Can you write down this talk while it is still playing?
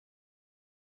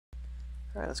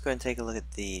Alright, let's go ahead and take a look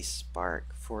at the spark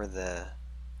for the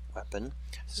weapon.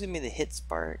 This is going to be the hit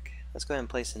spark. Let's go ahead and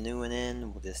place a new one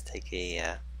in. We'll just take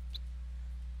a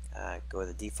go to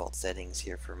the default settings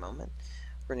here for a moment.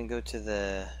 We're going to go to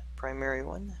the primary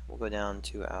one. We'll go down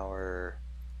to our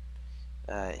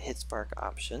hit spark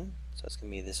option. So it's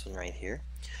going to be this one right here.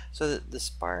 So the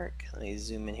spark, let me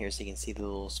zoom in here so you can see the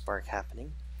little spark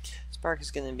happening. Spark is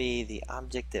going to be the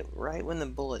object that right when the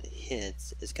bullet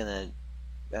hits is going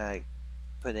to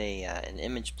put an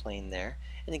image plane there,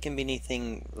 and it can be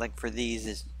anything. Like for these,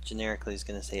 is generically is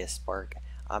going to say a spark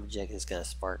object is going to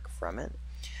spark from it.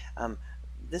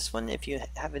 This one, if you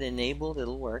have it enabled,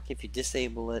 it'll work. If you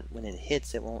disable it, when it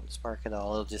hits, it won't spark at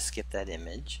all. It'll just skip that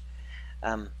image.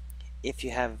 If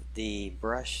you have the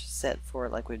brush set for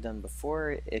it like we've done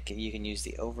before, you can use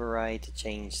the override to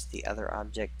change the other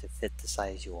object to fit the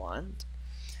size you want.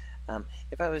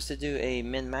 If I was to do a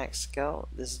min-max scale,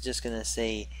 this is just going to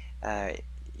say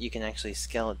you can actually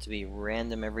scale it to be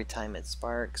random every time it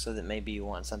sparks, so that maybe you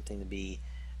want something to be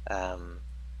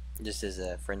just as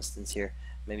a for instance here,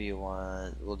 maybe you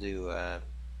want, we'll do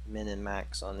min and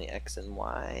max on the X and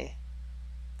Y.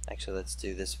 Actually, let's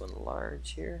do this one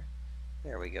large here.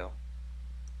 There we go.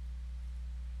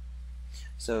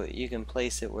 So you can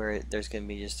place it where there's going to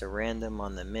be just a random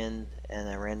on the min and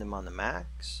a random on the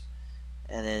max,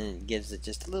 and then it gives it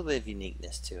just a little bit of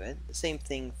uniqueness to it. The same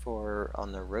thing for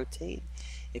on the rotate.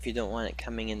 If you don't want it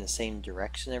coming in the same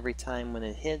direction every time when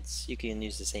it hits, you can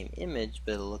use the same image,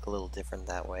 but it'll look a little different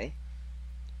that way.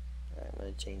 Alright, I'm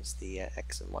going to change the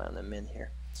X and Y on the min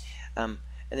here. And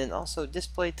then also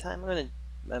display time, I'm going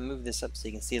to move this up so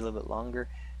you can see a little bit longer.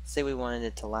 Say we wanted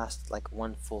it to last like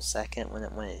 1 full second when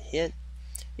it hit.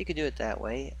 You could do it that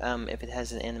way. If it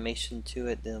has an animation to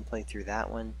it, then it'll play through that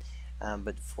one.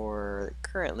 But for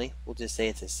currently, we'll just say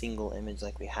it's a single image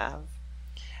like we have.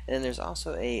 And then there's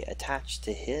also a attach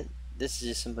to hit. This is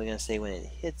just simply going to say when it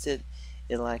hits it,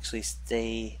 it'll actually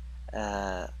stay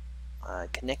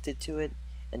connected to it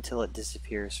until it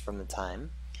disappears from the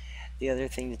time. The other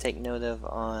thing to take note of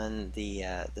on the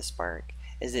spark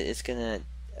is that it's going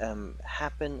to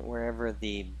happen wherever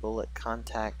the bullet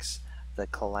contacts the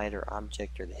collider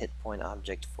object or the hit point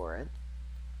object for it.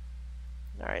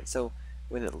 Alright, so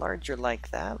with it larger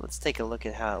like that, let's take a look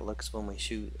at how it looks when we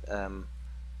shoot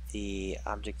the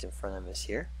object in front of us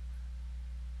here.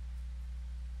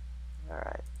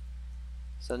 Alright,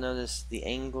 so notice the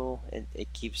angle,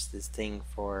 it keeps this thing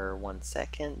for 1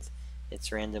 second.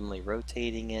 It's randomly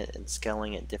rotating it and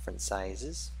scaling at different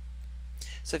sizes.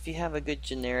 So if you have a good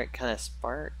generic kind of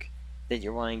spark that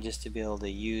you're wanting just to be able to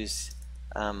use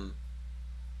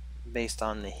based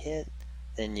on the hit,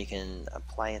 then you can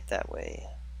apply it that way.